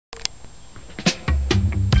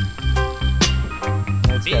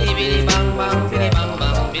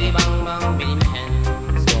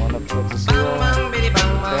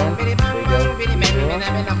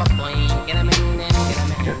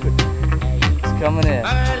coming in.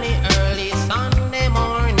 Early Sunday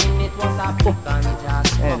morning, it was a pick and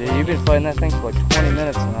just. Man, dude, you've been fighting that thing for like 20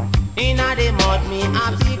 minutes now. Inna the mud, me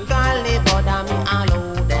a pick and live, but me a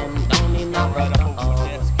load them down in a gutter.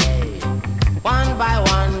 One by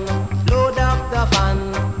one, load up the fan,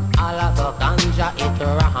 all of the ganja it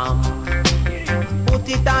ram. Put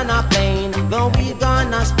it on a plane, go we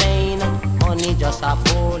gonna Spain. Money just a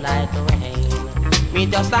fall like rain. Me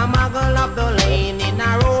just a muggle up the lane in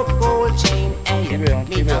a rope gold chain. Hey, keep it on,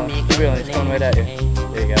 keep it on, keep it on. It's coming right at you.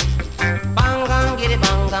 There you go. Bang gang, get it,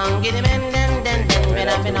 men, den,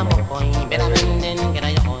 better been a coin, better men, get a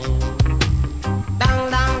coin. Dang,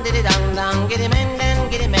 dang, did it, dang, get it, men,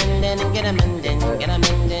 get a men, get a men, get a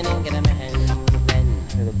men, get a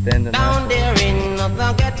men. Down there in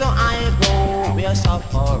the ghetto I go, where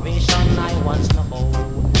sufferation I once know.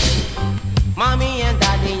 Mommy and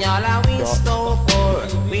daddy all are we so poor,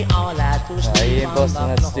 we all had to sleep. You ain't busting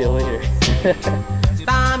that steel here.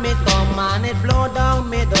 Storm it come and it blow down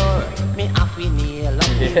me door, me happy nail up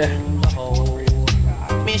me window.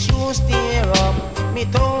 Me shoes tear up, me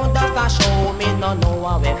toe that a show, me no know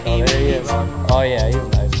how we feel. Oh, there he is. Oh yeah, he's a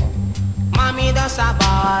nice one. Mommy does a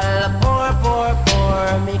ball,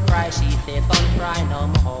 poor, me cry, she say don't cry no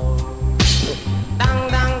more.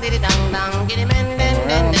 Dang, diddy, dang, get him in, den,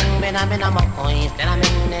 better a coins, better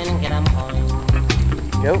men, get a coin.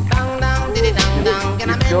 Go. Dang, diddy, dang, get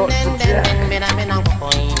a men, better a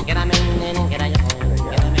coin, get a men, get a coin,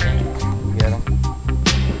 get a men. Get him.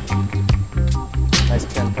 Nice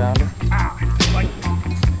 10-pounder.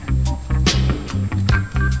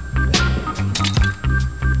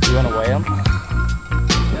 You want to weigh him?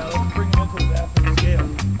 Yeah, let's bring him into the bathroom scale.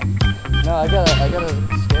 No, I got a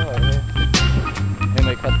scale right here. Let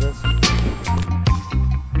me cut this.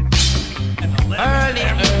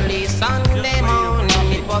 Early Sunday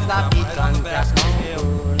morning, it was a big contrast.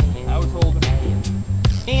 I was holding him.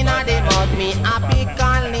 Inna the mud, me a pick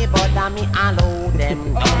and live, but me a load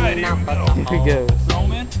them down in a gutter. Here we go.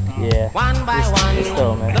 Snowman? Yeah. One by one,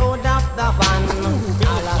 load up the van,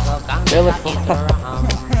 all of the ganja it ram.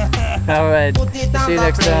 Alright, Put it see you on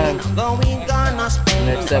next the time. plane, going gonna Spain.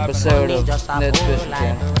 Next episode of Ned's Fishing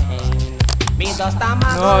Camp. Me just a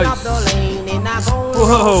muggle up the lane in a gold.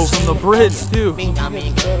 Whoa, from the bridge too.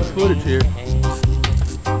 Footage here.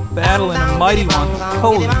 Battling a mighty one.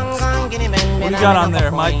 Holy. What do you got on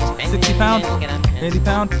there, Mike? 60 pounds? 80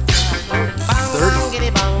 pounds?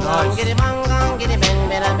 30. Nice.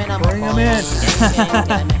 Bring him in.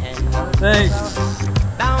 Thanks.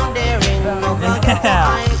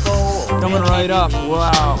 Yeah. Coming right up.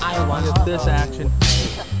 Wow. Look at this action.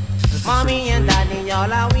 Mommy and daddy,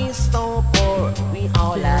 all are we so poor. We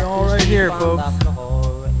all They're all right here, folks.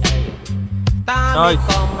 Nice.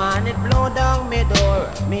 Come and it blow down me door.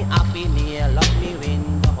 Me happy nail up me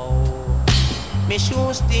window. Me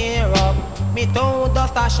shoes tear up. Me toe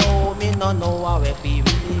dust a show. Me no know how if we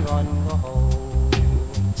really run go home.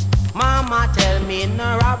 Mama tell me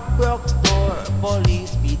no rob broke store.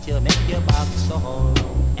 Police beat you, make your back so home.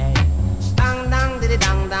 Hey. Dang, diddy,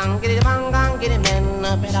 dang, get it, bang, get it, men,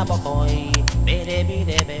 better boy, baby,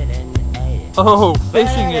 hey. Oh,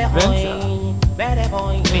 fishing adventure. Look at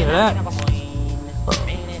that.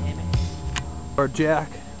 Our jack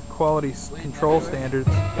quality control standards.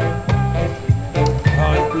 Oh,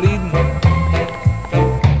 it's bleeding.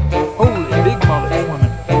 Holy big mullet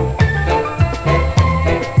swimming.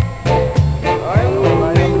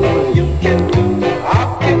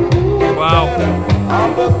 Wow.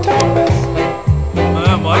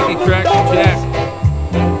 Mikey tracked the jack.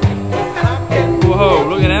 Whoa,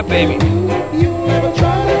 look at that baby.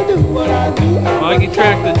 Mikey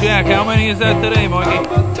tracked the jack. How many is that today, Mikey?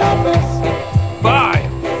 5.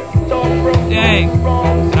 Dang.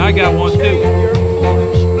 And I got one too.